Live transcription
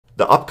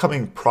The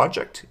upcoming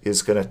project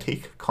is going to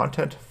take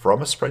content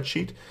from a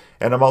spreadsheet,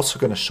 and I'm also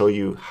going to show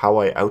you how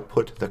I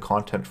output the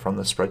content from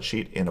the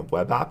spreadsheet in a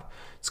web app.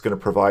 It's going to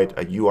provide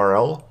a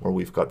URL where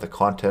we've got the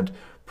content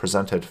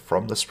presented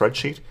from the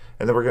spreadsheet,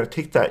 and then we're going to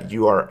take that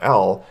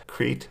URL,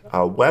 create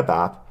a web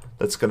app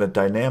that's going to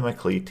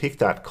dynamically take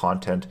that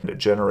content and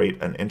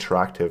generate an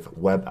interactive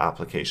web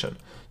application.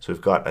 So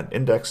we've got an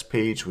index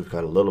page, we've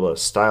got a little bit of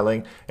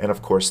styling, and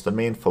of course the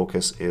main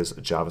focus is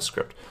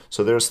JavaScript.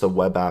 So there's the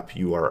web app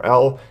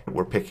URL,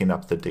 we're picking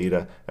up the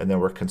data, and then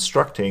we're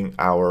constructing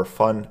our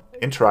fun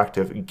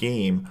interactive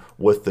game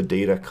with the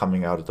data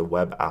coming out of the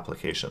web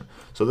application.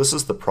 So this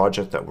is the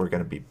project that we're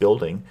going to be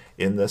building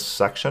in this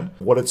section.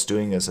 What it's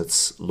doing is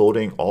it's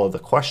loading all of the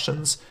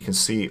questions. You can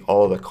see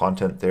all of the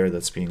content there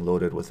that's being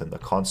loaded within the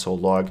console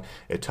log.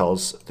 It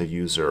tells the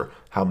user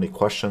how many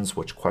questions,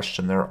 which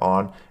question they're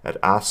on. It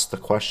asks the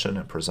question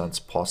and presents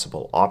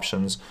possible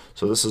options.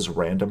 So this is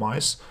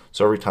randomized.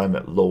 So every time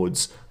it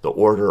loads, the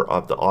order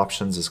of the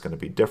options is going to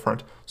be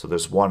different. So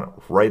there's one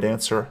right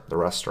answer, the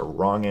rest are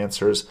wrong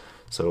answers.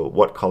 So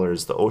what color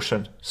is the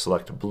ocean?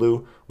 Select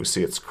blue. We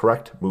see it's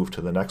correct. Move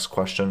to the next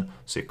question.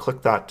 So you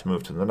click that to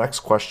move to the next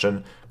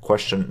question.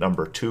 Question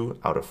number 2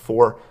 out of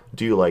 4.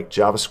 Do you like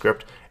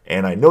JavaScript?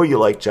 And I know you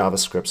like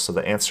JavaScript, so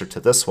the answer to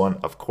this one,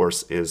 of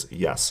course, is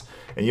yes.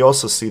 And you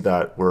also see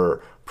that we're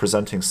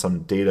presenting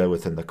some data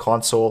within the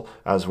console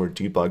as we're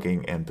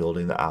debugging and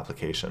building the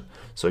application.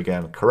 So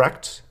again,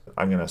 correct.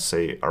 I'm going to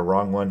say a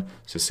wrong one.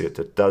 So you see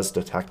it does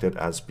detect it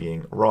as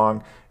being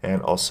wrong,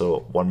 and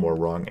also one more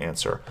wrong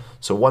answer.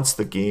 So once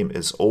the game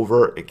is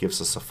over, it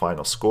gives us a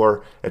final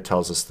score. It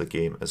tells us the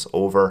game is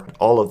over.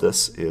 All of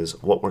this is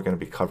what we're going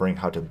to be covering,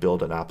 how to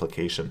build an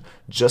application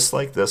just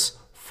like this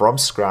from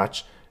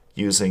scratch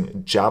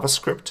using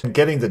JavaScript and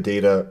getting the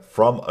data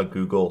from a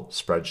Google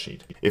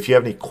spreadsheet. If you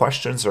have any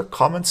questions or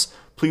comments,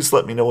 please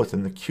let me know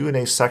within the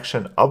Q&A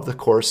section of the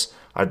course.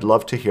 I'd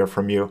love to hear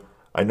from you.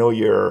 I know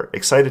you're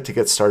excited to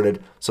get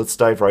started, so let's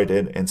dive right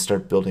in and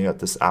start building out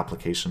this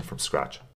application from scratch.